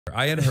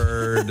I had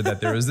heard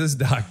that there was this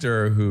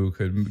doctor who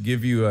could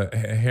give you a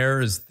hair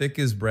as thick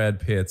as Brad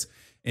Pitt's,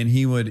 and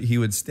he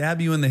would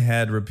stab you in the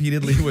head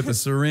repeatedly with a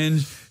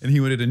syringe, and he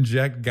would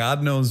inject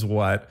God knows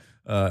what,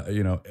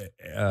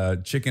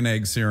 chicken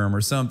egg serum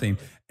or something.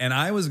 And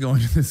I was going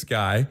to this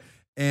guy,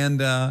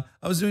 and I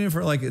was doing it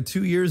for like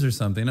 2 years or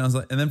something. And I was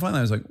like, and then finally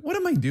I was like, what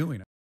am I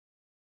doing?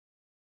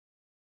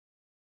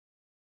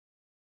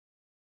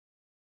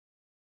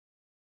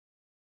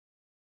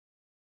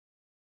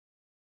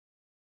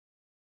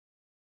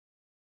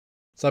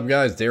 What's up,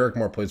 guys? Derek,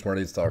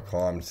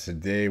 moreplaysmoredates.com.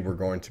 Today we're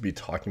going to be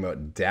talking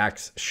about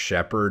Dax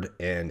Shepard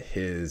and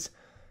his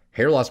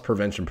hair loss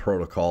prevention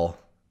protocol,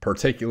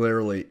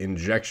 particularly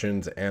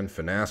injections and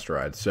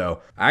finasteride.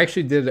 So I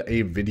actually did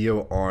a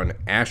video on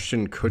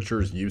Ashton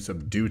Kutcher's use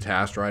of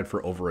dutasteride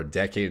for over a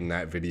decade, and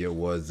that video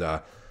was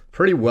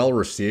pretty well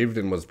received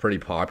and was pretty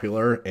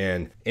popular.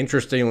 And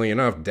interestingly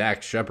enough,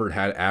 Dax Shepard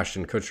had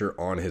Ashton Kutcher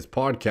on his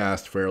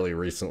podcast fairly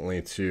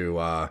recently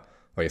to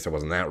I guess it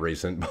wasn't that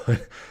recent,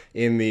 but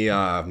in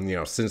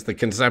the, since the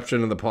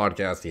conception of the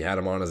podcast, he had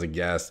him on as a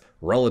guest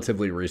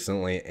relatively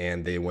recently,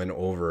 and they went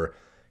over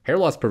hair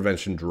loss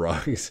prevention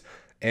drugs.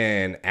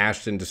 And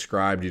Ashton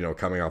described,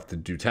 coming off the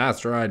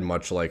dutasteride,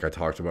 much like I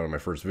talked about in my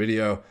first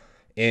video.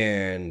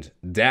 And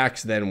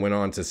Dax then went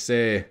on to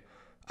say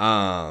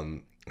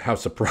how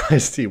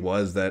surprised he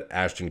was that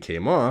Ashton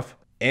came off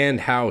and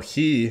how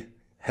he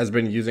has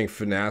been using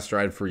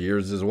finasteride for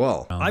years as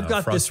well. I've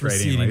got this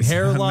receding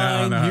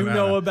hairline. You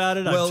know about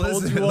it. Well, I've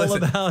told you all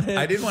about it.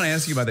 I did want to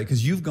ask you about that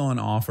because you've gone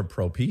off of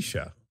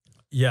Propecia.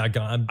 Yeah,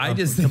 I'm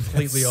just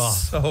completely off.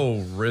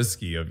 So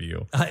risky of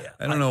you. I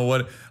don't know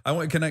what I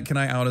want. Can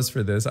I out us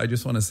for this? I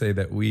just want to say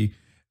that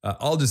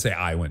I'll just say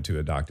I went to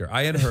a doctor.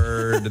 I had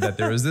heard that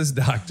there was this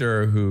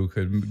doctor who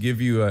could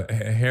give you a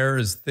hair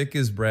as thick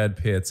as Brad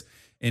Pitt's,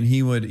 and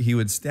he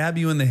would stab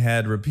you in the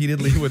head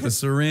repeatedly with a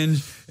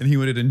syringe, and he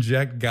would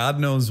inject God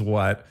knows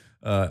what,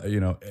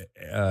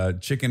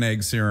 chicken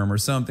egg serum or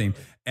something.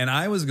 And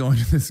I was going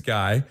to this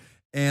guy,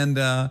 and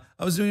I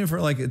was doing it for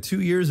like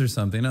 2 years or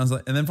something. I was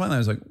like, and then finally I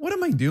was like, what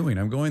am I doing?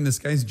 I'm going, this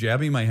guy's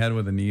jabbing my head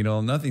with a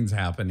needle. Nothing's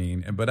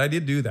happening. But I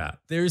did do that.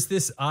 There's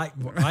this,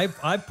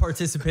 I've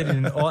participated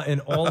in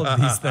all of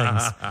these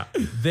things.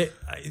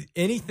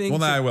 Anything. Well,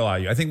 now I will allow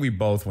you. I think we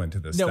both went to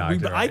this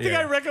doctor. I think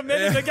I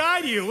recommended the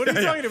guy to you. What are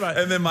you talking about?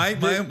 And then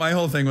my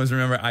whole thing was,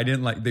 remember, I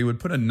didn't like, they would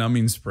put a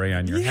numbing spray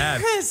on your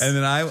head. And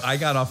then I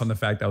got off on the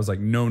fact I was like,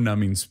 no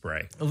numbing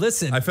spray.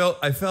 Listen. I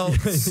felt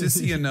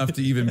sissy enough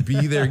to even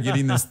be there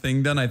getting this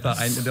thing done. I thought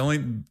the only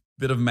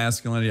bit of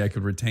masculinity I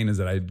could retain is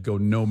that I'd go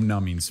no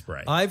numbing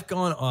spray. I've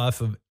gone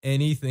off of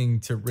anything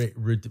to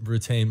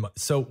retain.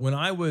 So when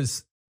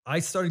I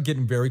started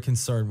getting very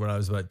concerned when I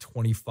was about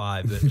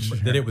 25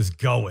 that it was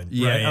going.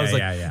 Right? I was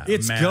like,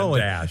 it's Mad going.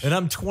 Dash. And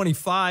I'm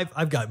 25.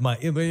 I've got my,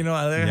 I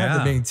had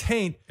to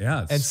maintain.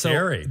 Yeah, it's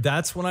scary. So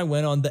that's when I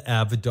went on the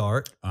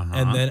Avidart.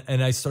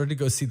 And I started to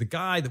go see the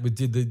guy that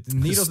did the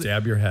needle.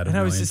 Stab your head. And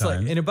I was just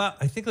like, and about,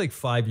 I think like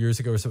 5 years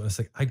ago or something, I was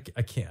like,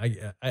 I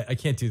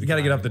can't do the guy. You got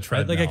to get off the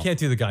treadmill. Like I can't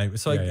do the guy.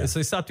 So I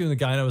stopped doing the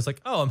guy, and I was like,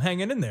 oh, I'm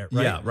hanging in there.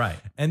 Right? Yeah, right.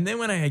 And then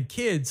when I had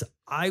kids,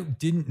 I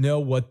didn't know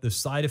what the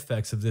side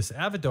effects of this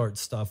Avidart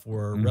stuff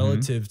were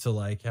relative to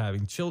like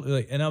having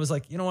children. And I was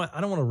like, you know what?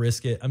 I don't want to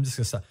risk it. I'm just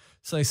going to stop.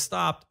 So I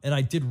stopped, and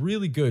I did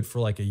really good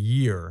for like a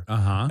year.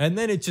 And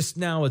then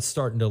now it's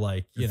starting to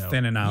like,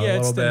 thinning out a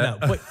little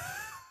bit.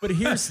 But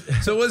here's.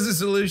 So what's the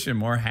solution?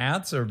 More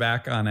hats or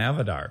back on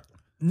Avidart?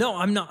 No,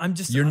 I'm not. I'm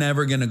just. You're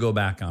never going to go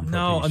back on Propecia.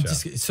 No, I'm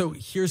just. So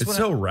here's it's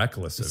so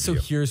reckless of you. So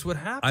here's what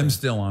happened. I'm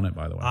still on it,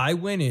 by the way. I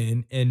went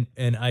in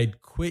and I'd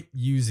quit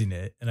using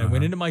it, and I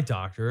went into my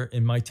doctor,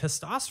 and my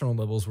testosterone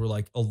levels were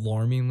like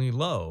alarmingly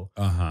low.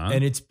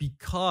 And it's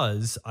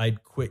because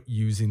I'd quit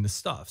using the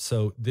stuff.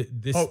 So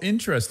this. Oh,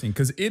 interesting,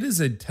 because it is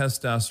a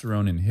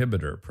testosterone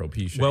inhibitor,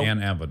 Propecia and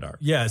Avidart.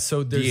 Yeah.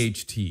 So there's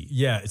DHT.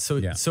 Yeah. So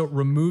it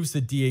removes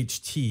the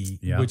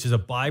DHT, which is a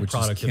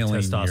byproduct of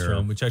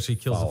testosterone, which actually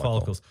kills the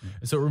follicles.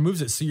 So it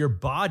removes it. So your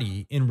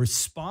body, in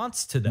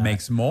response to that,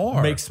 makes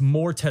more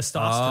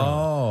testosterone.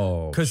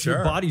 Oh, because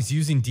your body's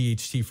using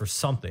DHT for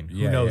something.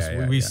 Who knows?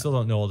 We still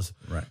don't know all this.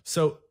 Right.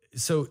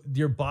 So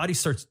your body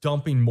starts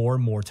dumping more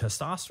and more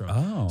testosterone.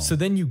 Oh. So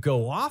then you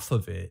go off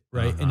of it,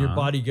 right? And your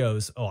body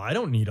goes, oh, I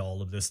don't need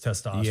all of this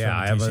testosterone. Yeah,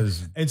 I have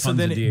tons of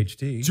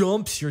DHT. It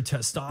dumps your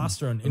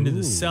testosterone into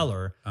the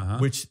cellar,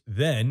 which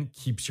then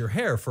keeps your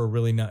hair for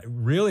really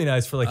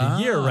nice for like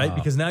a year, right?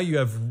 Because now you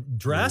have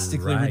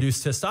drastically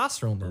reduced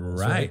testosterone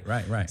levels.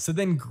 Right. So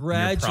then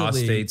gradually, your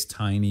prostate's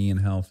tiny and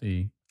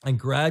healthy. And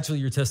gradually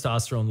your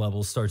testosterone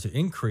levels start to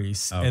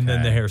increase, and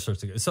then the hair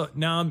starts to go. So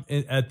now I'm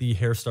at the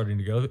hair starting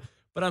to go.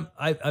 But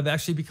I've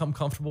actually become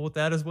comfortable with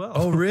that as well.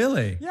 Oh,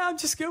 really? Yeah, I'm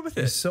just good with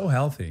it. You're so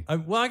healthy. I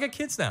got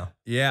kids now.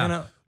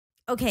 Yeah.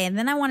 Okay, and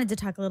then I wanted to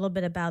talk a little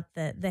bit about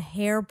the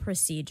hair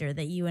procedure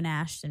that you and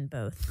Ashton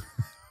both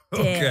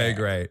did. Okay,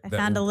 great. I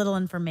found a little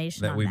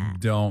information on that.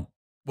 Don't.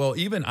 Well,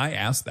 even I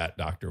asked that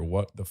doctor,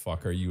 what the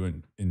fuck are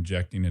you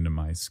injecting into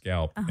my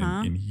scalp?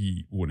 And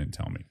he wouldn't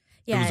tell me.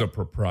 Yeah. It was a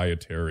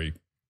proprietary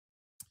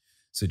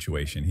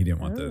situation. He didn't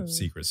want the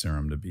secret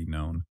serum to be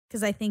known.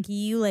 Because I think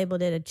you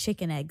labeled it a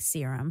chicken egg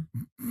serum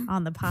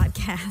on the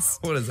podcast.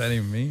 What does that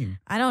even mean?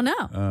 I don't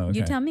know. Oh, okay.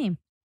 You tell me.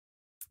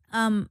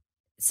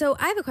 So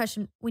I have a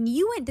question. When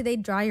you went, did they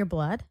draw your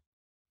blood?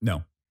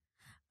 No.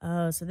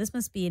 Oh, so this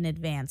must be an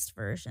advanced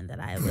version that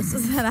I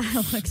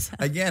looked at.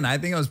 Again, I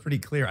think I was pretty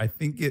clear. I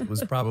think it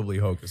was probably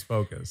hocus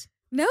pocus.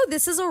 No,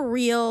 this is a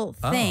real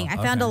thing. I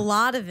found a okay.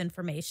 lot of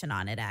information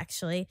on it,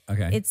 actually.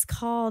 Okay. It's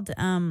called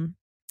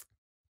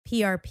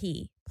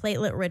PRP,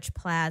 platelet-rich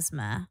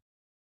plasma.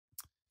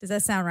 Does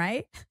that sound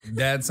right?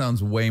 That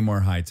sounds way more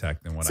high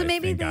tech than what So I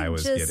maybe think they I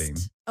was just getting.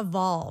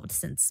 evolved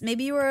since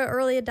maybe you were an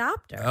early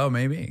adopter. Oh,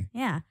 maybe.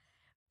 Yeah.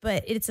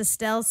 But it's a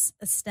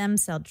stem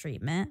cell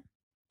treatment.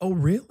 Oh,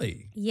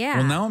 really? Yeah.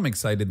 Well, now I'm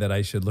excited that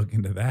I should look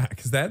into that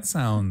because that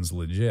sounds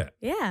legit.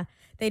 Yeah.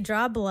 They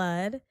draw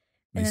blood.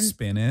 They And then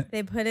spin it.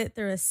 they put it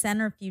through a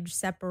centrifuge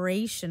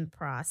separation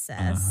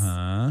process.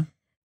 Uh-huh.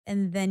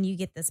 And then you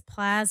get this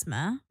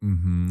plasma.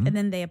 Mm-hmm. And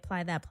then they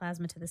apply that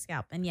plasma to the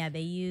scalp. And yeah,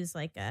 they use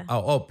like a...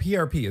 Oh,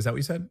 PRP. Is that what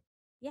you said?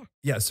 Yeah.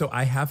 Yeah, so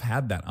I have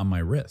had that on my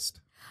wrist.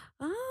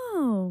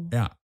 Oh.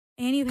 Yeah.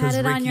 And you've had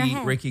it on your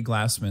head. Ricky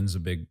Glassman's a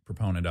big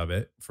proponent of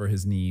it for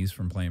his knees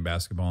from playing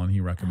basketball, and he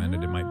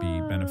recommended it might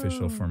be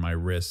beneficial for my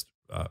wrist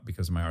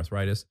because of my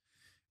arthritis.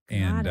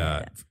 And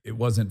it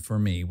wasn't for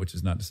me, which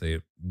is not to say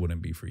it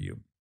wouldn't be for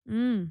you.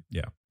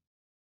 Yeah.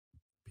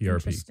 PRP.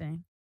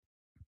 Interesting.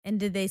 And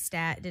did it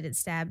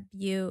stab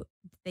you?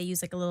 Did they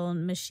use like a little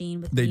machine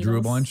with They drew a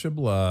needles? bunch of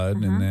blood,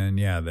 and then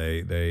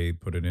they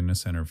put it in a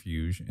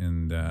centrifuge,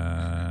 and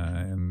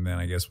then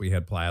I guess we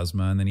had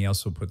plasma, and then he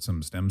also put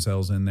some stem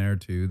cells in there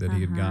too that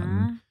he had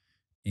gotten,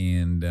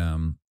 and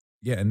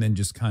and then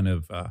just kind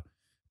of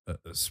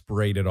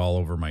sprayed it all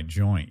over my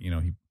joint. You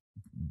know,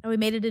 we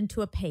made it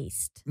into a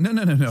paste. No.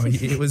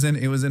 It was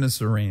in a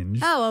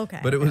syringe. Oh, okay.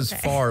 But it was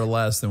far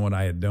less than what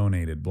I had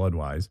donated blood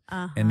wise.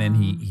 And then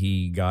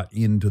he got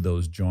into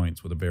those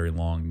joints with a very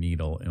long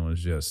needle and was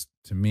just,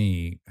 to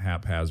me,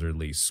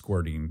 haphazardly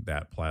squirting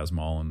that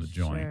plasma all in the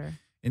joint. Sure.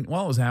 And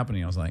while it was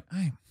happening, I was like,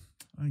 I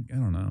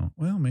don't know.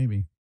 Well,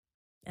 maybe.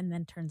 And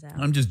then turns out.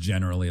 I'm just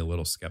generally a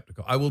little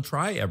skeptical. I will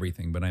try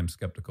everything, but I'm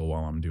skeptical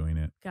while I'm doing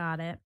it. Got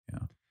it.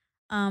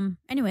 Yeah.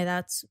 Anyway,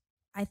 that's,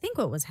 I think,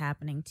 what was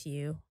happening to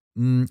you.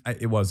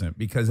 It wasn't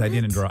because I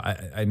didn't draw.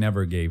 I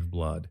never gave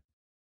blood.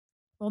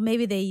 Well,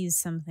 maybe they used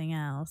something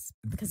else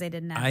because they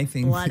didn't have I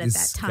think blood at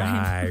this that time.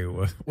 guy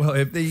was, well,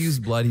 if they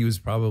used blood, he was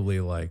probably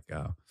like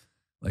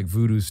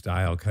voodoo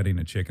style, cutting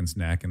a chicken's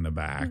neck in the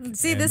back.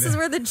 See, this is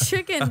where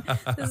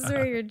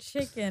your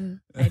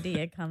chicken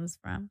idea comes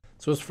from.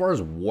 So as far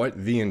as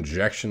what the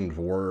injections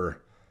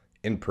were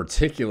in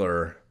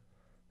particular,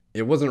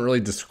 it wasn't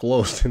really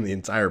disclosed in the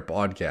entire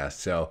podcast.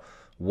 So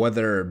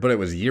but it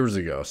was years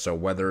ago. So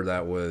whether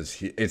that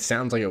was, it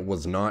sounds like it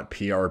was not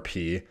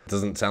PRP. It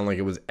doesn't sound like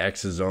it was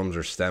exosomes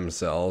or stem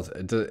cells.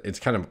 It's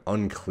kind of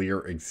unclear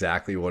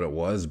exactly what it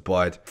was.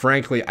 But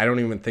frankly, I don't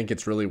even think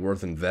it's really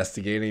worth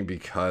investigating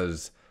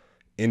because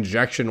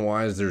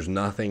injection-wise, there's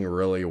nothing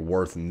really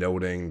worth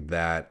noting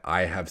that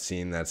I have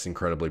seen that's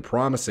incredibly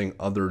promising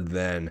other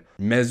than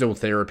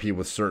mesotherapy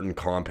with certain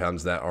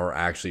compounds that are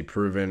actually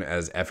proven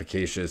as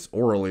efficacious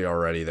orally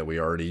already that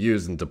we already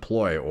use and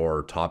deploy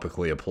or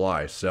topically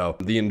apply. So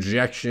the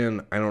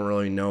injection, I don't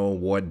really know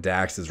what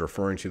Dax is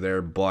referring to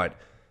there, but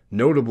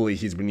notably,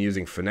 he's been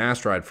using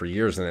Finasteride for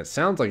years, and it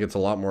sounds like it's a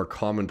lot more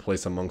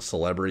commonplace among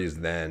celebrities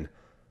than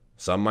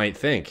some might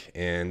think.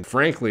 And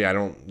frankly, I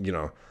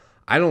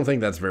don't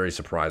think that's very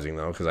surprising,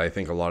 though, because I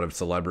think a lot of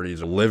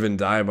celebrities live and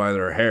die by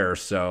their hair,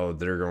 so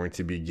they're going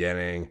to be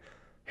getting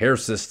hair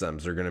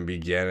systems. They're going to be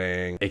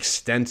getting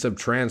extensive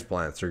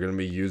transplants. They're going to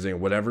be using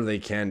whatever they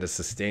can to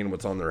sustain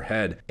what's on their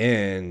head.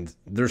 And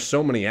there's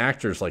so many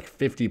actors like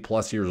 50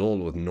 plus years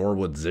old with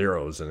Norwood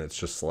zeros, and it's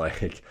just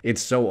like,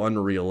 it's so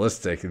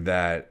unrealistic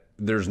that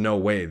there's no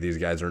way these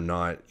guys are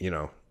not,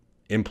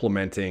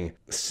 implementing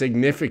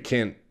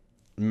significant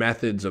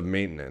methods of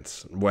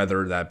maintenance,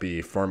 whether that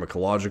be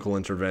pharmacological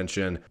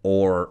intervention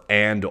or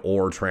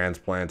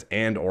transplants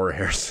or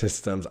hair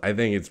systems. I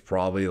think it's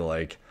probably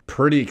like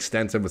pretty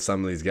extensive with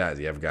some of these guys.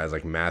 You have guys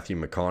like Matthew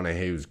McConaughey,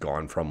 who's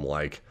gone from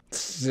like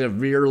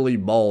severely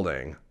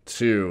balding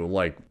to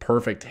like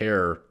perfect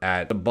hair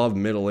at above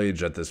middle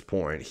age at this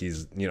point.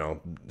 He's,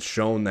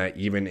 shown that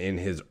even in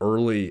his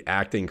early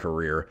acting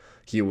career,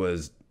 he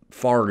was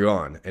far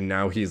gone. And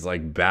now he's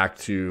like back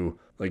to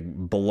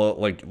like below,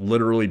 like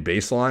literally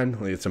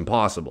baseline. Like, it's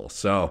impossible.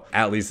 So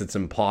at least it's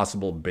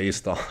impossible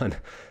based on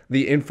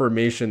the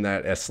information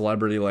that a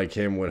celebrity like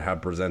him would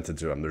have presented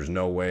to him. There's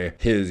no way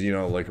his,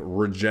 like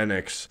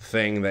Regenics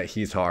thing that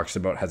he talks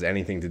about has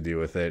anything to do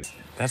with it.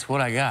 That's what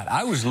I got.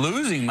 I was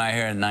losing my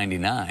hair in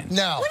 '99.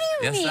 No. What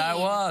do you mean? Yes, I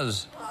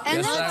was. And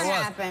yes, then I what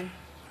was. happened?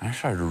 I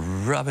started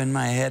rubbing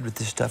my head with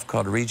this stuff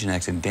called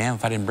Regenex, and damn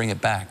if I didn't bring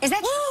it back. Is that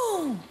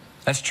true?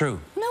 That's true.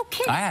 No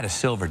kidding. I had a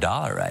silver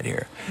dollar right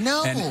here.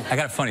 No. And I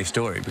got a funny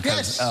story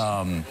because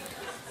Yes.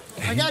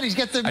 My God, he's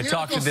got the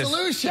miracle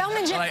solution.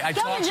 Gelman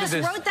just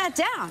wrote that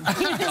down. I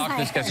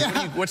talked to this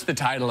guy. What's the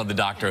title of the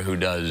doctor who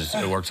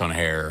works on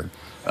hair?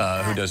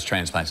 who does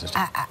transplants and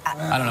stuff.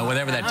 I don't know,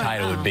 whatever that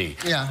title would be.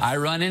 Yeah. I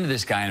run into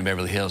this guy in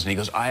Beverly Hills, and he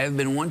goes, I have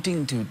been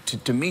wanting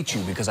to meet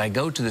you because I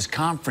go to this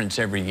conference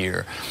every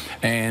year.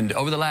 And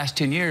over the last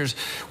 10 years,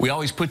 we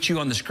always put you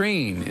on the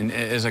screen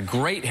as a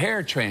great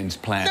hair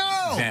transplant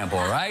example,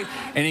 right?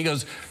 And he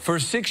goes, for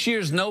 6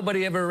 years,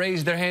 nobody ever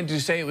raised their hand to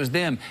say it was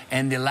them.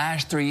 And the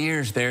last 3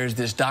 years, there's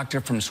this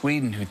doctor from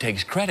Sweden who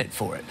takes credit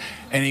for it.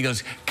 And he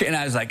goes, and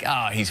I was like,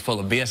 oh, he's full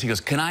of BS. He goes,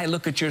 can I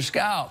look at your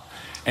scalp?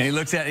 And he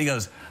looks at it, he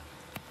goes,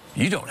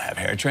 you don't have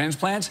hair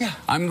transplants? Yeah.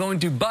 I'm going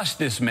to bust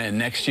this man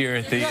next year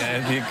at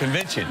the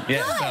convention.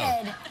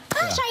 Yeah, Good.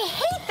 Gosh, I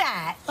hate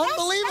that.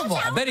 Unbelievable.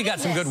 I bet he got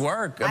some good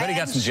work. I bet he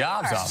got some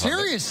jobs off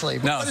Seriously.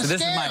 of it. No, so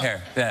this is my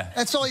hair. Yeah.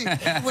 That's all you...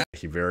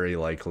 He very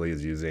likely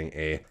is using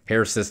a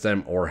hair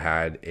system or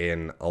had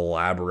an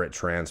elaborate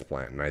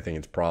transplant. And I think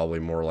it's probably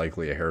more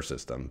likely a hair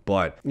system.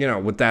 But, you know,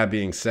 with that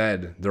being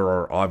said, there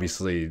are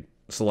obviously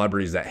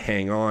celebrities that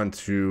hang on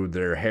to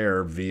their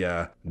hair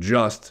via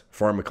just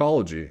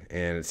pharmacology.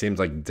 And it seems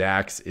like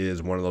Dax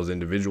is one of those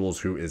individuals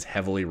who is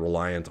heavily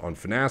reliant on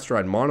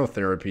finasteride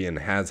monotherapy and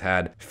has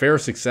had fair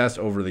success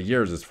over the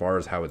years as far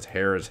as how his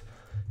hair is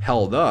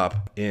held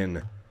up.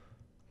 In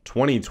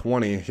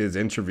 2020, his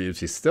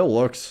interviews, he still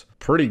looks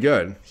pretty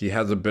good. He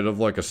has a bit of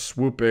like a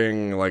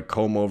swooping like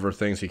comb over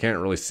thing, so you can't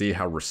really see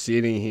how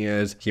receding he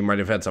is. He might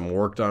have had some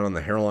work done on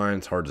the hairline.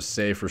 It's hard to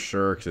say for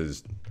sure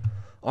because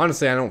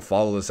honestly, I don't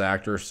follow this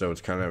actor, so it's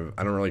kind of,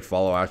 I don't really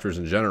follow actors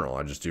in general.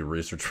 I just do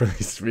research for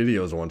these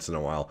videos once in a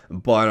while.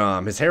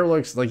 But his hair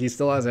looks like he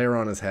still has hair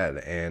on his head,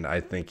 and I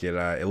think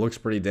it looks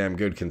pretty damn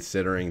good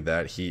considering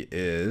that he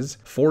is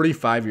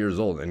 45 years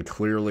old, and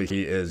clearly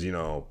he is, you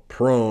know,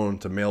 prone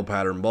to male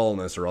pattern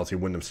baldness, or else he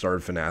wouldn't have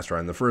started finasteride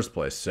in the first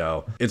place.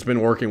 So it's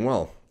been working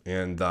well.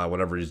 And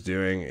whatever he's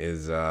doing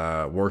is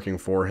working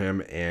for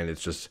him, and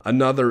it's just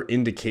another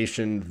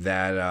indication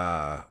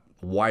that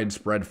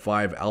widespread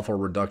 5-alpha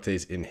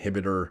reductase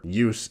inhibitor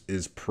use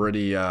is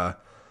pretty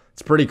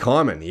it's pretty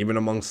common even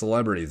among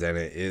celebrities, and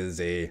it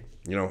is a,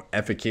 you know,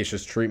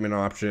 efficacious treatment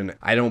option.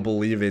 I don't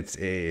believe it's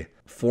a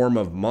form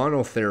of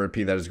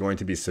monotherapy that is going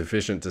to be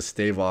sufficient to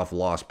stave off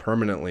loss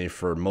permanently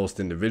for most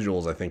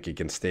individuals. I think it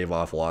can stave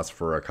off loss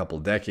for a couple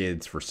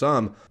decades for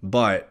some,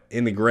 but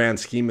in the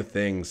grand scheme of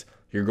things,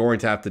 you're going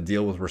to have to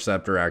deal with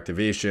receptor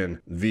activation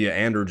via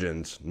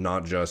androgens,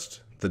 not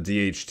just the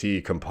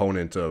DHT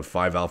component of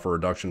 5-alpha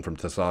reduction from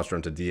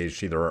testosterone to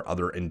DHT. There are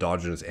other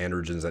endogenous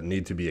androgens that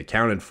need to be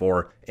accounted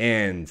for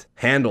and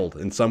handled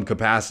in some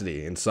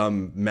capacity, in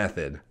some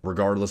method.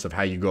 Regardless of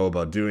how you go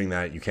about doing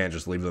that, you can't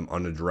just leave them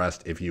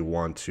unaddressed if you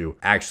want to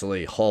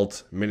actually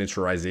halt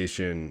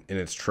miniaturization in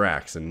its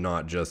tracks and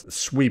not just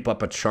sweep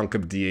up a chunk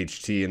of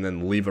DHT and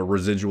then leave a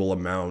residual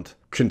amount,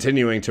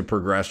 continuing to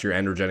progress your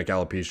androgenic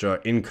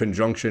alopecia in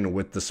conjunction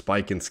with the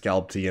spike in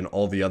scalp T and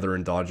all the other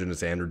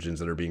endogenous androgens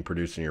that are being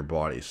produced in your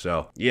body.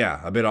 So yeah,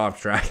 a bit off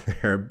track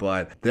there,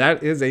 but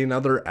that is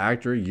another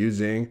actor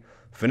using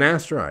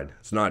finasteride.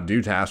 It's not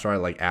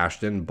dutasteride like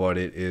Ashton, but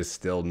it is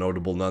still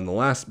notable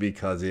nonetheless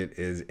because it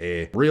is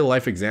a real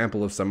life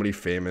example of somebody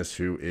famous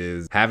who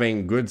is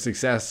having good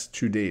success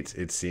to date,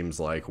 it seems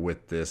like,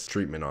 with this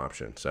treatment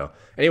option. So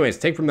anyways,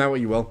 take from that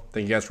what you will.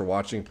 Thank you guys for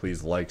watching.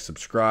 Please like,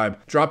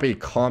 subscribe, drop a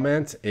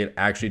comment. It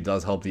actually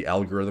does help the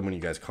algorithm when you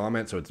guys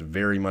comment, so it's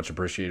very much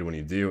appreciated when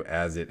you do,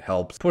 as it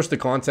helps push the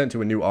content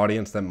to a new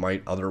audience that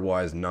might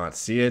otherwise not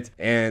see it.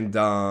 And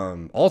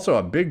also,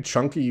 a big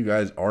chunk of you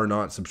guys are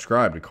not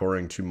subscribed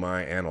according to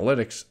my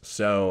analytics,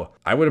 so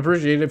I would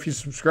appreciate it if you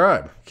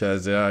subscribe,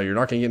 because you're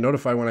not going to get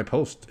notified when I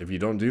post if you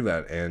don't do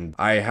that. And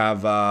I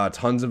have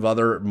tons of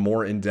other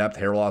more in-depth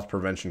hair loss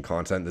prevention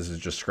content. This is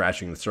just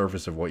scratching the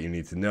surface of what you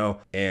need to know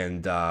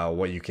and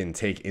what you can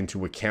take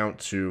into account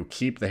to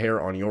keep the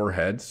hair on your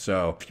head.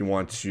 So if you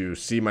want to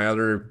see my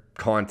other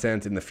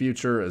content in the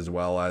future, as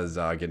well as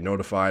get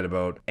notified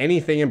about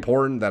anything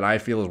important that I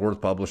feel is worth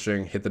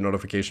publishing, hit the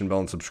notification bell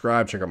and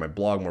subscribe. Check out my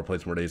blog,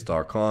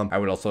 moreplates.moredays.com. I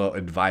would also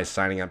advise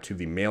signing up to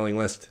the mailing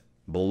list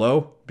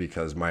below,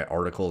 because my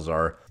articles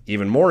are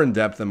even more in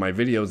depth than my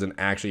videos and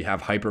actually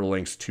have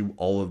hyperlinks to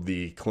all of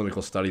the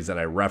clinical studies that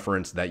I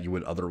reference that you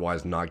would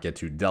otherwise not get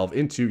to delve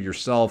into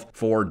yourself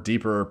for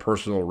deeper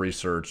personal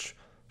research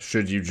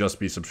should you just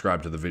be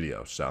subscribed to the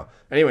video. So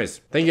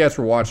anyways, thank you guys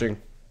for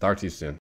watching. Talk to you soon.